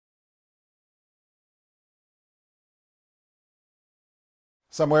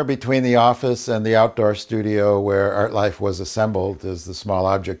Somewhere between the office and the outdoor studio where ARTLIFE was assembled is the small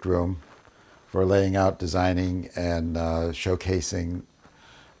object room for laying out, designing, and showcasing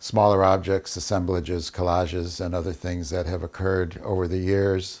smaller objects, assemblages, collages, and other things that have occurred over the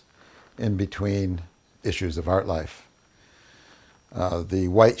years in between issues of ARTLIFE. The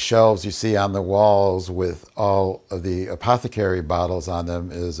white shelves you see on the walls with all of the apothecary bottles on them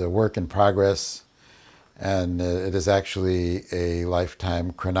is a work in progress, and it is actually a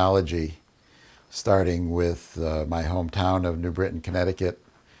lifetime chronology, starting with my hometown of New Britain, Connecticut,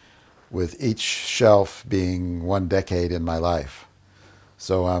 with each shelf being 1 decade in my life.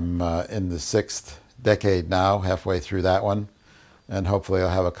 So I'm in the 6th decade now, halfway through that one, and hopefully I'll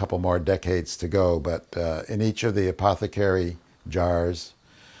have a couple more decades to go. But in each of the apothecary jars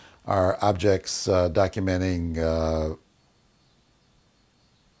are objects documenting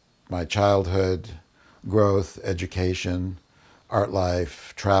my childhood, growth, education, art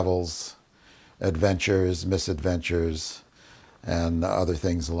life, travels, adventures, misadventures, and other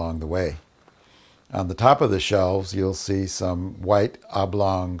things along the way. On the top of the shelves, you'll see some white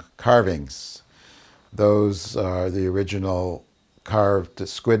oblong carvings. Those are the original carved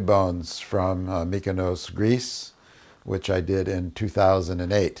squid bones from Mykonos, Greece, which I did in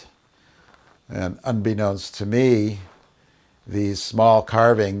 2008. And unbeknownst to me, these small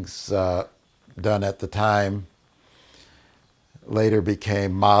carvings done at the time later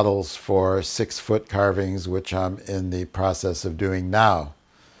became models for 6-foot carvings, which I'm in the process of doing now.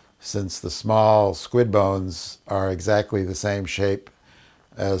 Since the small squid bones are exactly the same shape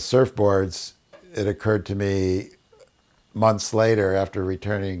as surfboards, it occurred to me months later, after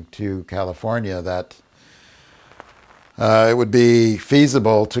returning to California, that it would be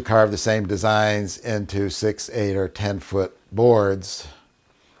feasible to carve the same designs into 6, 8, or 10-foot boards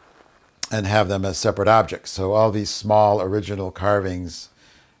and have them as separate objects. So all these small original carvings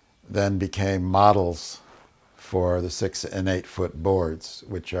then became models for the 6 and 8-foot boards,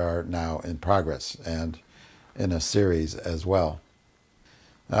 which are now in progress and in a series as well.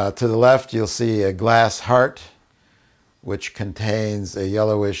 To the left, you'll see a glass heart, which contains a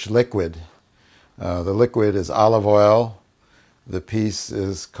yellowish liquid. The liquid is olive oil. The piece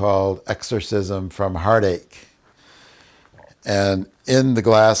is called Exorcism from Heartache. And in the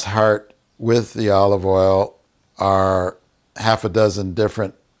glass heart with the olive oil are half a dozen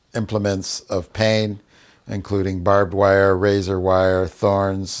different implements of pain, including barbed wire, razor wire,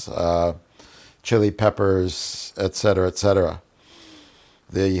 thorns, chili peppers, etc., etc.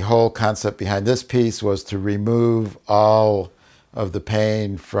 The whole concept behind this piece was to remove all of the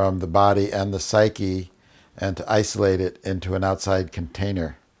pain from the body and the psyche and to isolate it into an outside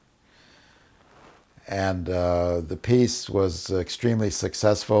container. And the piece was extremely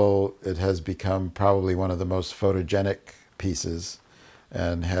successful. It has become probably one of the most photogenic pieces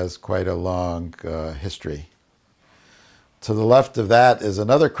and has quite a long history. To the left of that is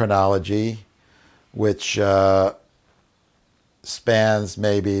another chronology which spans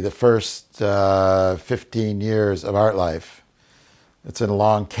maybe the first 15 years of ARTLIFE. It's in a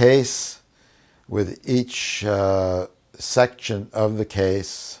long case with each section of the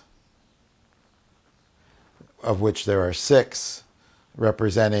case, of which there are 6,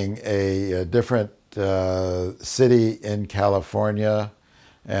 representing a different city in California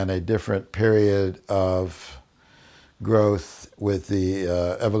and a different period of growth, with the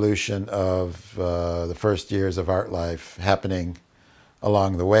evolution of the first years of ARTLIFE happening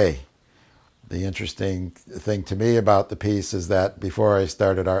along the way. The interesting thing to me about the piece is that before I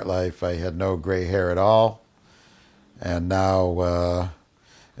started ARTLIFE, I had no gray hair at all, and now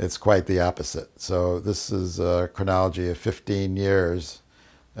it's quite the opposite. So this is a chronology of 15 years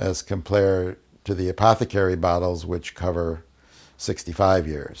as compared to the apothecary bottles, which cover 65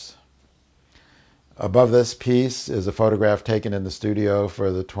 years. Above this piece is a photograph taken in the studio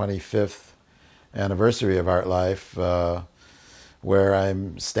for the 25th anniversary of ARTLIFE, where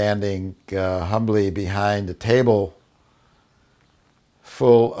I'm standing humbly behind a table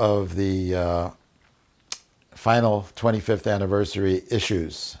full of the final 25th anniversary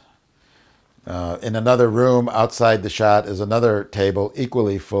issues. In another room outside the shot is another table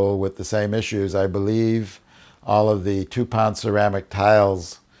equally full with the same issues. I believe all of the 2-pound ceramic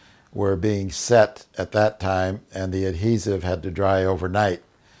tiles were being set at that time, and the adhesive had to dry overnight.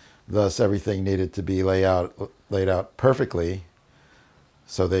 Thus, everything needed to be laid out perfectly,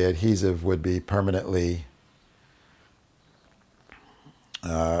 so the adhesive would be permanently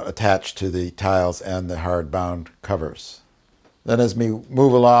attached to the tiles and the hard-bound covers. Then as we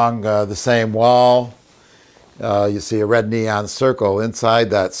move along the same wall, you see a red neon circle. Inside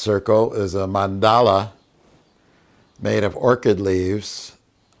that circle is a mandala made of orchid leaves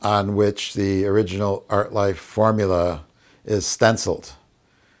on which the original ARTLIFE formula is stenciled.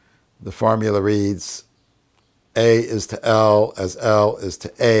 The formula reads, A is to L as L is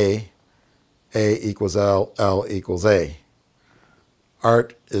to A equals L, L equals A.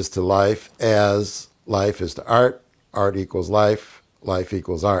 Art is to life as life is to art, art equals life, life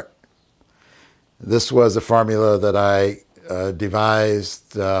equals art. This was a formula that I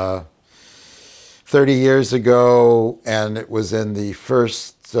devised 30 years ago, and it was in the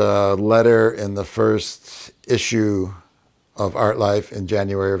first letter in the first issue of ARTLIFE in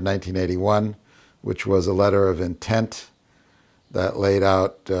January of 1981, which was a letter of intent that laid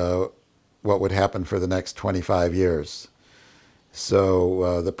out what would happen for the next 25 years.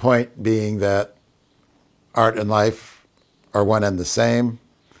 So the point being that art and life are one and the same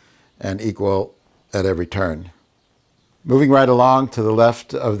and equal at every turn. Moving right along to the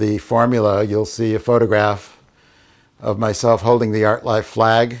left of the formula, you'll see a photograph of myself holding the ARTLIFE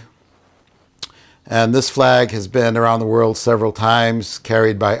flag. And this flag has been around the world several times,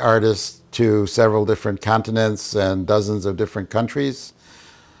 carried by artists to several different continents and dozens of different countries,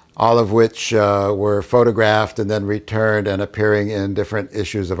 all of which were photographed and then returned and appearing in different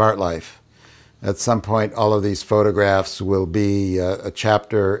issues of ARTLIFE. At some point, all of these photographs will be a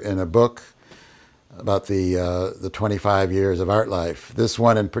chapter in a book about the 25 years of ARTLIFE. This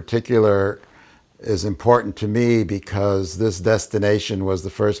one in particular is important to me because this destination was the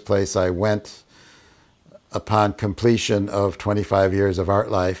first place I went upon completion of 25 years of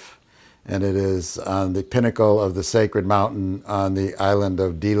ARTLIFE, and it is on the pinnacle of the sacred mountain on the island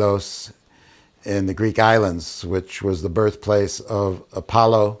of Delos in the Greek islands, which was the birthplace of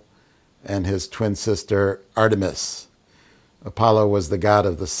Apollo and his twin sister Artemis. Apollo was the god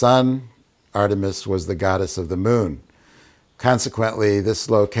of the sun, Artemis was the goddess of the moon. Consequently, this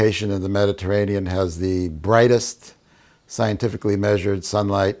location in the Mediterranean has the brightest scientifically measured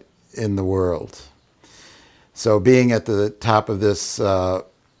sunlight in the world. So being at the top of this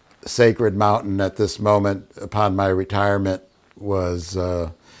sacred mountain at this moment upon my retirement was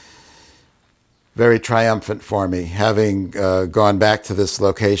very triumphant for me, having gone back to this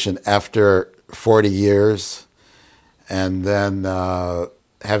location after 40 years and then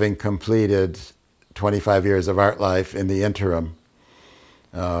having completed 25 years of ARTLIFE in the interim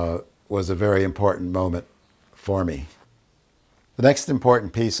was a very important moment for me. The next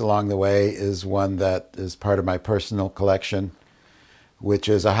important piece along the way is one that is part of my personal collection, which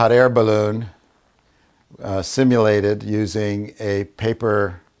is a hot air balloon simulated using a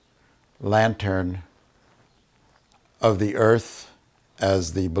paper lantern of the Earth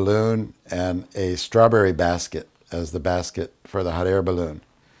as the balloon and a strawberry basket as the basket for the hot air balloon.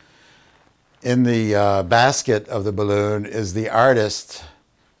 In the basket of the balloon is the artist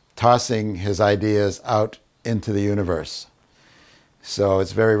tossing his ideas out into the universe. So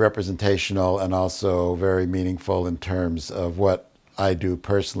it's very representational and also very meaningful in terms of what I do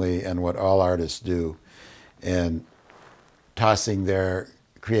personally and what all artists do in tossing their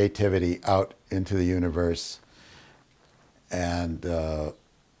creativity out into the universe and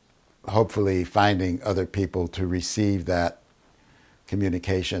hopefully finding other people to receive that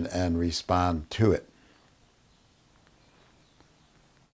communication and respond to it.